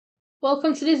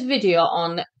Welcome to this video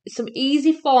on some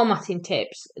easy formatting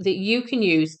tips that you can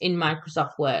use in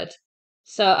Microsoft Word.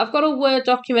 So I've got a Word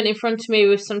document in front of me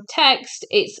with some text.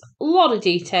 It's a lot of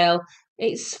detail.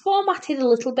 It's formatted a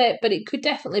little bit, but it could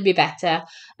definitely be better.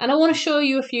 And I want to show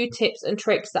you a few tips and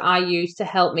tricks that I use to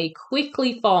help me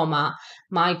quickly format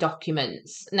my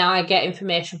documents. Now I get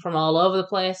information from all over the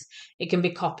place. It can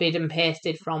be copied and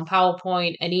pasted from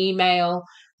PowerPoint, an email,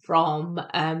 from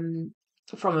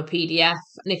a PDF,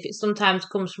 and if it sometimes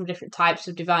comes from different types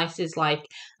of devices like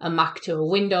a Mac to a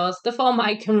Windows, the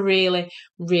format can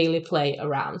really play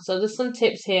around. So there's some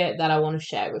tips here that I want to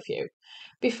share with you.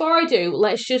 Before I do,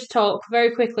 let's just talk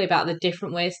very quickly about the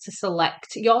different ways to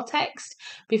select your text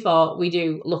before we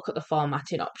do look at the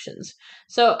formatting options.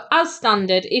 So as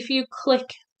standard, if you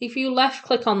left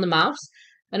click on the mouse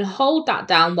and hold that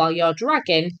down while you're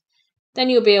dragging, then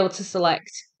you'll be able to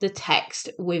select the text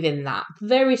within that.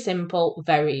 Very simple,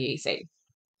 very easy.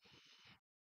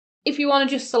 If you want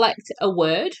to just select a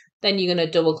word, then you're going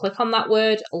to double click on that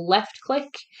word, left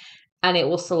click, and it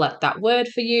will select that word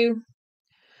for you.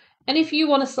 And if you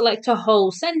want to select a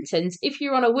whole sentence, if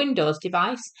you're on a Windows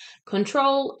device,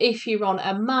 Control. If you're on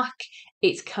a Mac,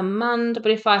 it's Command.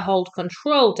 But if I hold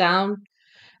Control down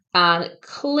and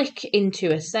click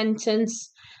into a sentence,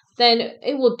 then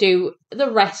it will do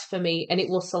the rest for me and it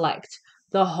will select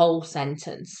the whole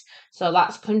sentence. So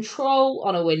that's Control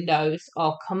on a Windows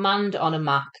or Command on a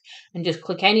Mac, and just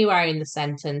click anywhere in the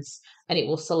sentence and it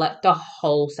will select the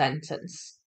whole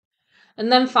sentence. And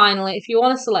then finally, if you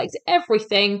want to select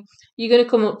everything, you're going to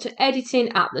come up to editing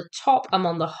at the top. I'm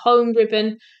on the home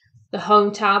ribbon, the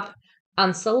home tab,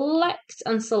 and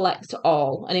select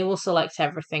all, and it will select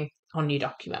everything on your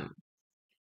document.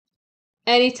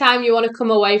 Anytime you want to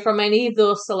come away from any of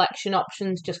those selection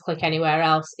options, just click anywhere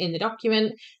else in the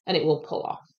document and it will pull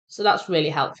off. So that's really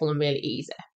helpful and really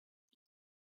easy.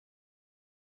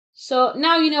 So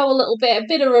now you know a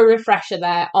bit of a refresher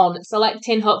there on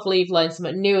selecting. Hopefully you've learned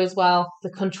something new as well. The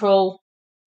Control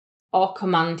or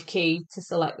Command key to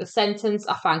select the sentence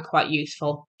I find quite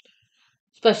useful,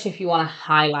 especially if you want to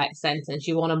highlight a sentence,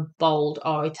 you want to bold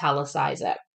or italicize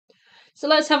it. So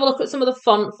let's have a look at some of the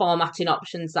font formatting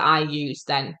options that I use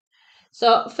then.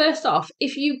 So first off,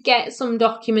 if you get some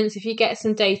documents, if you get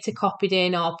some data copied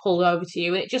in or pulled over to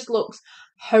you and it just looks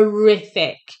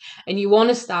horrific and you want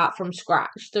to start from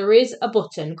scratch, there is a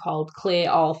button called Clear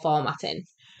All Formatting.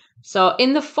 So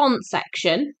in the font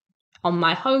section on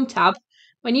my home tab,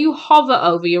 when you hover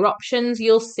over your options,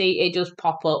 you'll see it just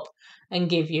pop up and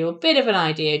give you a bit of an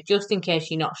idea just in case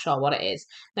you're not sure what it is.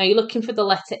 Now you're looking for the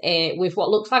letter A with what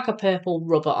looks like a purple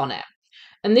rubber on it.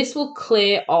 And this will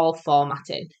clear all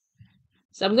formatting.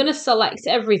 So I'm going to select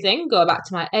everything, go back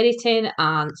to my editing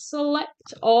and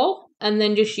select all, and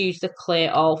then just use the clear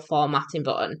all formatting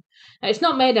button. Now it's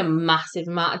not made a massive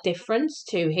amount of difference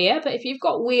to here, but if you've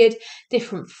got weird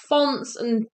different fonts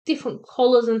and different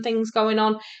colours and things going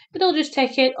on, it'll just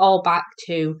take it all back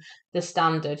to the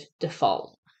standard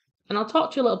default. And I'll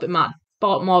talk to you a little bit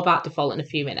more about default in a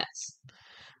few minutes.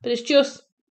 But it's just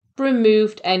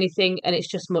removed anything and it's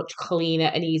just much cleaner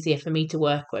and easier for me to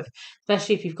work with,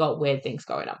 especially if you've got weird things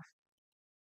going on.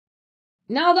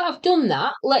 Now that I've done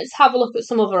that, let's have a look at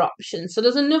some other options. So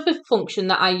there's another function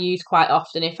that I use quite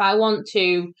often if I want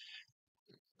to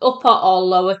upper or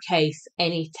lowercase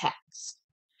any text.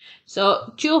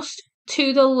 So just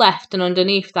to the left and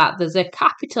underneath that, there's a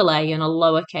capital A and a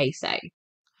lowercase a.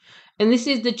 And this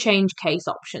is the change case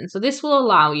option. So this will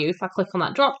allow you, if I click on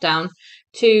that drop down,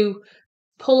 to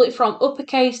pull it from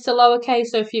uppercase to lowercase.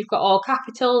 So if you've got all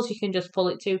capitals, you can just pull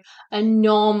it to a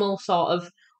normal sort of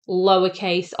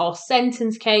lowercase or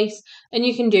sentence case, and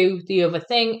you can do the other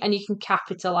thing and you can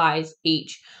capitalize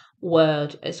each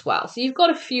word as well. So you've got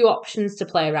a few options to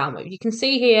play around with. You can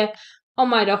see here on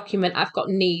my document, I've got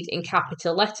need in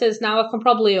capital letters. Now I can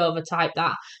probably overtype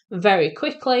that very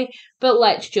quickly, but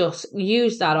let's just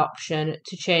use that option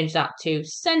to change that to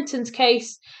sentence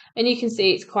case, and you can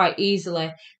see it's quite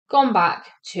easily gone back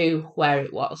to where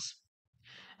it was.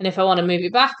 And if I want to move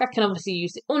it back, I can obviously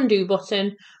use the undo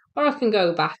button, or I can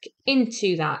go back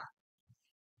into that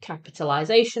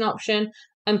capitalization option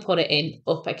and put it in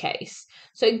uppercase.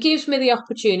 So it gives me the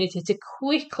opportunity to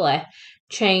quickly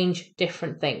change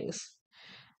different things.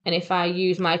 And if I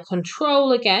use my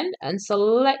Control again and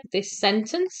select this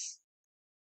sentence,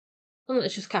 and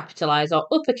let's just capitalize or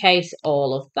uppercase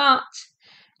all of that,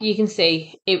 you can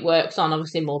see it works on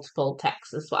obviously multiple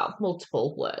texts as well,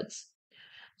 multiple words.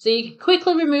 So you can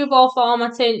quickly remove all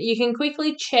formatting, you can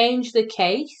quickly change the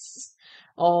case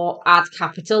or add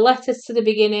capital letters to the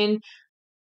beginning.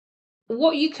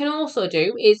 what you can also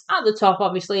do is at the top,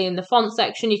 obviously in the font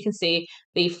section, you can see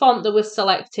the font that was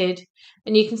selected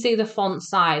and you can see the font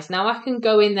size. Now I can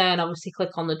go in there and obviously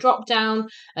click on the drop down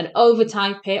and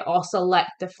overtype it or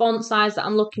select the font size that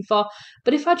I'm looking for.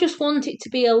 But if I just want it to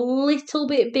be a little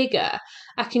bit bigger,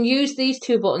 I can use these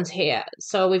two buttons here.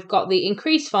 So we've got the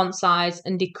increase font size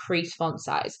and decrease font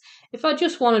size. If I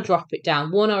just want to drop it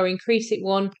down one or increase it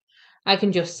one, I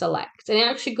can just select. And it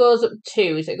actually goes up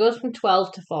two. So it goes from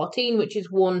 12 to 14, which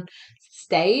is one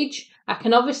stage. I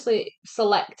can obviously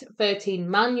select 13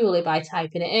 manually by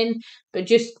typing it in, but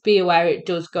just be aware it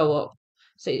does go up.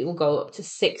 So it will go up to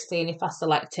 16 if I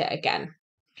select it again.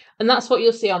 And that's what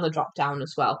you'll see on the drop down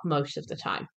as well, most of the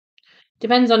time.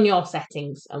 Depends on your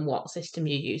settings and what system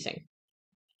you're using.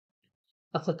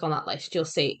 I'll click on that list. You'll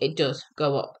see it does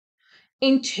go up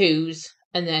in twos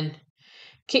and then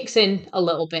kicks in a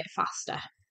little bit faster.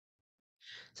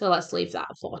 So let's leave that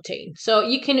at 14. So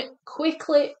you can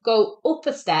quickly go up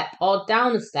a step or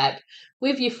down a step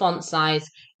with your font size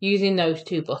using those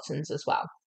two buttons as well.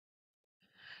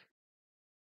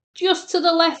 Just to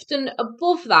the left and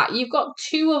above that, you've got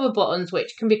two other buttons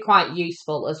which can be quite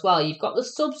useful as well. You've got the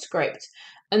subscript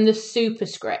and the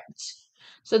superscript.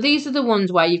 So these are the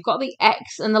ones where you've got the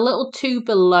X and the little two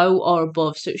below or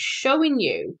above. So it's showing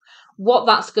you what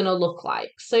that's going to look like.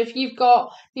 So if you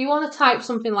want to type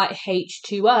something like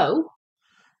H2O,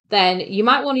 then you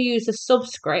might want to use a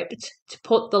subscript to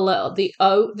put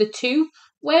the two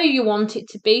where you want it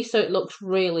to be so it looks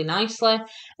really nicely.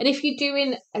 And if you're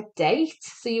doing a date,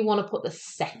 so you want to put the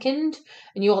second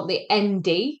and you want the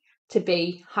ND to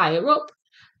be higher up,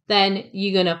 then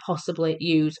you're going to possibly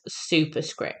use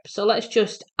superscript. So let's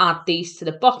just add these to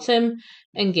the bottom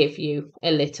and give you a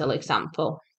little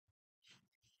example.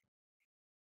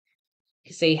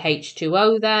 You see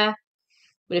H2O there,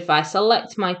 but if I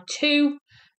select my 2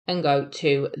 and go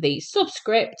to the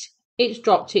subscript, it's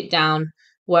dropped it down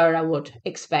where I would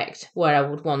expect, where I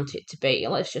would want it to be.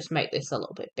 Let's just make this a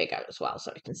little bit bigger as well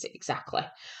so we can see exactly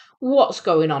what's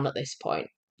going on at this point.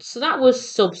 So that was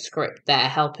subscript there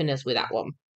helping us with that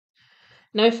one.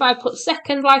 Now, if I put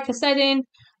second, like I said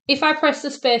if I press the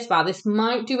spacebar, this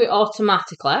might do it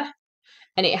automatically,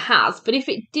 and it has, but if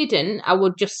it didn't, I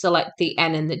would just select the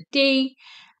N and the D,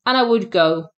 and I would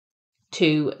go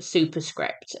to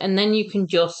superscript, and then you can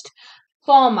just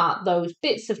format those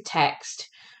bits of text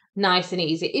nice and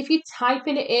easy. If you're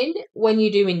typing it in when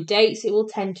you're doing dates, it will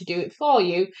tend to do it for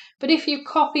you. But if you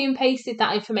copy and pasted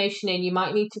that information in, you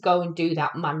might need to go and do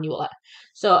that manually.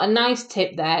 So a nice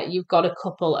tip there, you've got a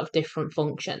couple of different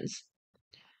functions.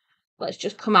 Let's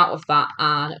just come out of that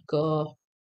and go,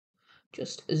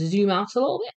 just zoom out a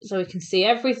little bit so we can see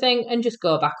everything and just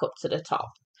go back up to the top.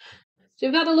 So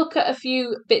we've had a look at a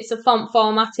few bits of font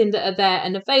formatting that are there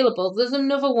and available. There's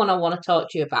another one I want to talk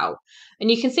to you about. And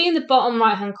you can see in the bottom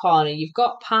right hand corner, you've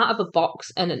got part of a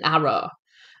box and an arrow.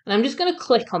 And I'm just going to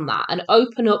click on that and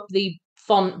open up the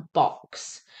font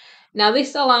box. Now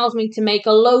this allows me to make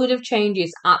a load of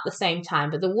changes at the same time.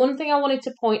 But the one thing I wanted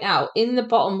to point out, in the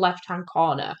bottom left hand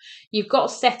corner, you've got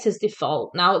set as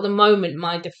default. Now at the moment,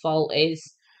 my default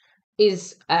is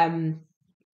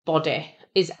body,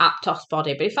 is Aptos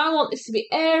body. But if I want this to be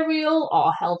Arial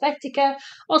or Helvetica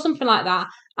or something like that,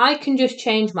 I can just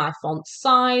change my font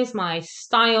size, my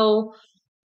style.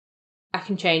 I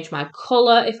can change my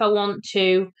colour if I want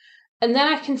to. And then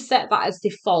I can set that as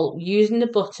default using the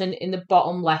button in the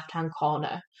bottom left hand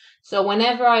corner. So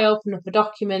whenever I open up a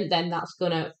document, then that's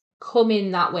going to come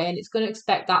in that way and it's going to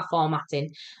expect that formatting.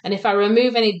 And if I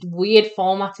remove any weird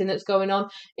formatting that's going on,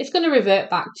 it's going to revert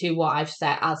back to what I've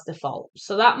set as default.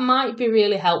 So that might be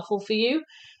really helpful for you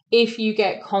if you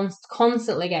get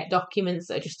constantly get documents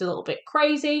that are just a little bit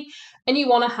crazy and you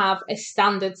want to have a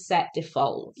standard set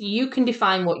default. You can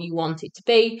define what you want it to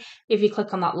be if you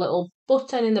click on that little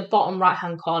button in the bottom right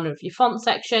hand corner of your font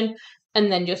section,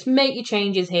 and then just make your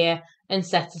changes here and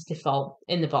set as default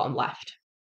in the bottom left.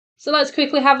 So let's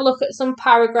quickly have a look at some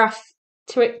paragraph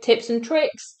tips and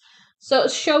tricks. So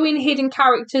showing hidden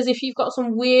characters, if you've got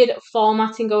some weird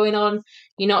formatting going on,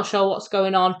 you're not sure what's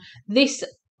going on, this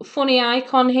funny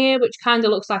icon here, which kind of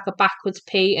looks like a backwards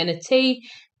P and a T,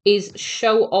 is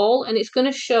show all, and it's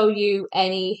going to show you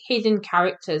any hidden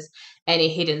characters, any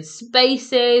hidden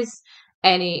spaces,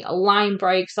 any line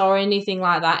breaks or anything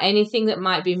like that, anything that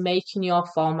might be making your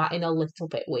formatting a little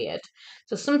bit weird.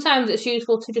 So sometimes it's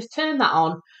useful to just turn that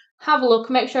on, have a look,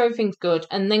 make sure everything's good,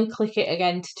 and then click it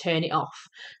again to turn it off.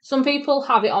 Some people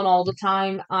have it on all the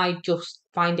time. I just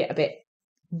find it a bit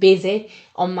busy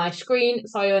on my screen,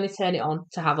 so I only turn it on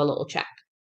to have a little check.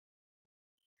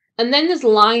 And then there's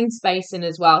line spacing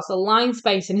as well. So line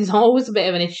spacing is always a bit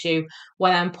of an issue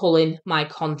when I'm pulling my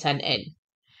content in.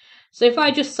 So if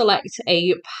I just select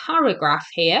a paragraph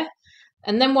here,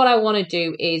 and then what I want to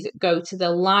do is go to the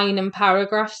line and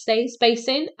paragraph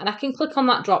spacing, and I can click on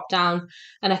that drop down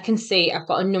and I can see I've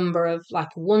got a number of like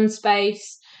one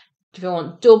space, if you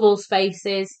want double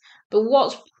spaces. But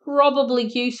what's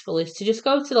probably useful is to just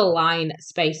go to the line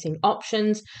spacing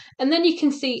options, and then you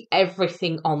can see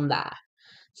everything on there.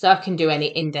 So I can do any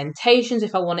indentations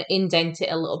if I want to indent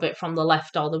it a little bit from the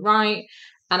left or the right.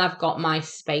 And I've got my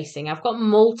spacing. I've got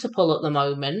multiple at the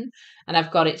moment, and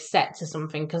I've got it set to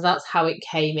something because that's how it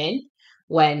came in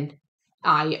when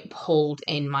I pulled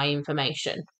in my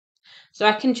information. So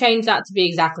I can change that to be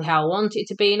exactly how I want it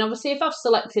to be. And obviously, if I've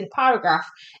selected a paragraph,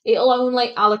 it'll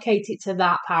only allocate it to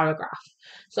that paragraph.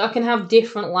 So I can have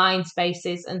different line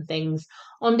spaces and things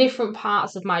on different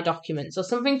parts of my document. So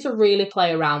something to really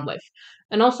play around with.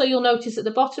 And also you'll notice at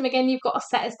the bottom, again, you've got a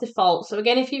set as default. So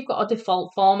again, if you've got a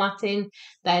default formatting,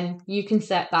 then you can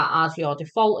set that as your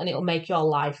default and it'll make your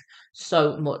life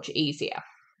so much easier.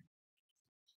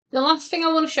 The last thing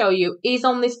I want to show you is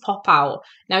on this pop out.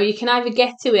 Now you can either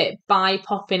get to it by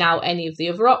popping out any of the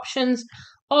other options,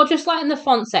 or just like in the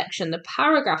font section, the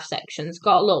paragraph section's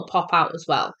got a little pop out as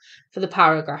well for the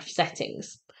paragraph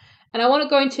settings. And I want to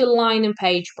go into line and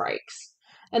page breaks.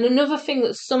 And another thing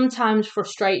that sometimes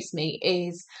frustrates me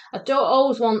is I don't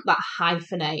always want that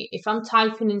hyphenate. If I'm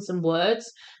typing in some words,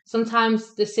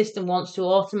 sometimes the system wants to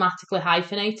automatically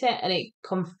hyphenate it and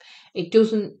it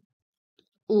doesn't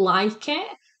like it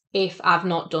if I've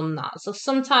not done that. So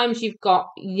sometimes you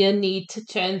need to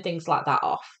turn things like that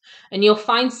off. And you'll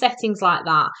find settings like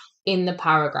that in the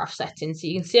paragraph settings. So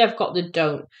you can see I've got the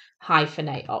don't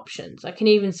hyphenate options. I can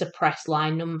even suppress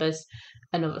line numbers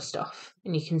and other stuff.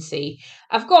 And you can see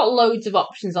I've got loads of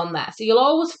options on there. So you'll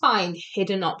always find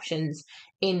hidden options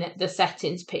in the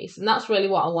settings piece. And that's really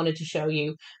what I wanted to show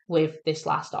you with this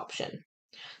last option.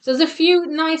 So there's a few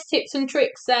nice tips and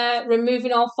tricks there,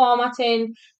 removing all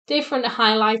formatting, different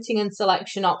highlighting and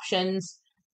selection options,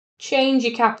 change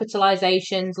your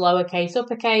capitalizations, lowercase,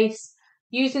 uppercase,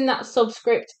 using that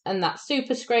subscript and that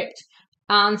superscript,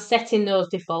 and setting those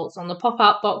defaults on the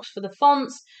pop-out box for the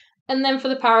fonts. And then for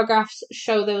the paragraphs,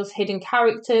 show those hidden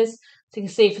characters so you can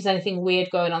see if there's anything weird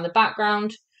going on in the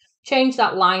background. Change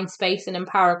that line spacing and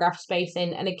paragraph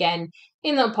spacing. And again,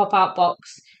 in that pop-out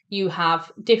box, you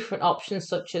have different options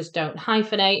such as don't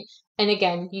hyphenate. And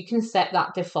again, you can set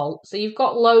that default. So you've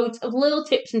got loads of little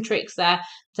tips and tricks there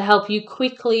to help you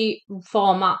quickly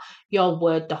format your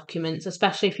Word documents,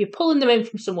 especially if you're pulling them in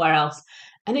from somewhere else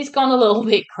and it's gone a little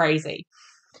bit crazy.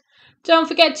 Don't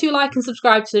forget to like and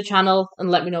subscribe to the channel and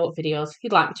let me know what videos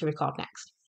you'd like me to record next.